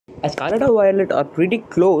As Canada Violet are pretty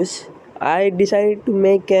close, I decided to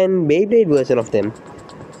make an Beyblade version of them.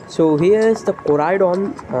 So here's the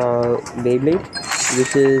Koraidon Beyblade,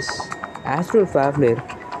 which is Astral Fafnir,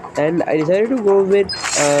 and I decided to go with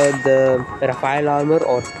the Raphael armor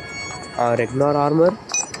or Ragnar armor,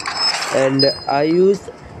 and I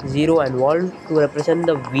used 0 and 1 to represent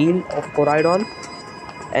the wheel of Koraidon,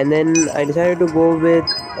 and then I decided to go with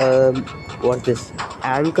what's this,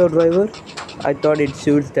 Anchor Driver. I thought it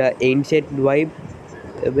suits the ancient vibe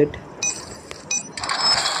a bit.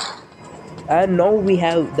 And now we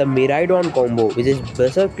have the Miraidon combo, which is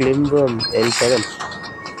Berserk Limb from L7.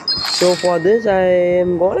 So for this, I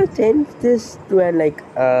am gonna change this to an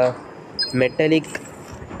metallic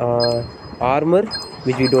armor,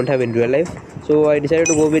 which we don't have in real life. So I decided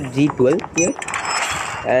to go with G12 here,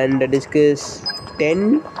 and the disc is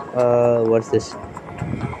 10. What's this?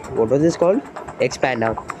 What was this called? Expand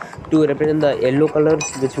now, to represent the yellow color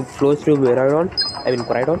which flows through Miraidon. I mean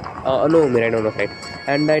Koraidon. No, Miraidon was right.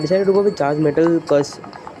 And I decided to go with charged metal because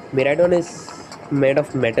Miraidon is made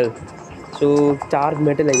of metal. So charged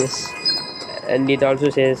metal, I guess. And it also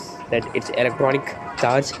says that it's electronic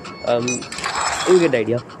charge. You get the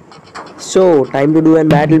idea. So time to do a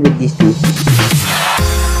battle with these two.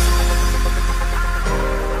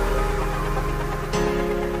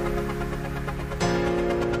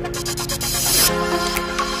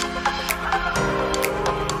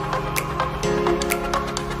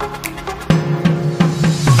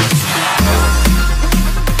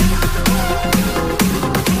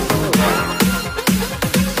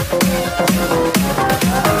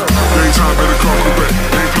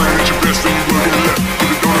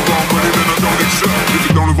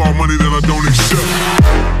 Money that I don't accept.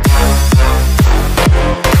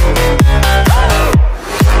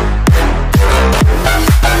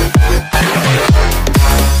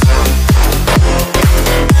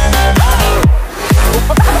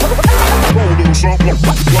 Roll a little something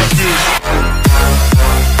like this.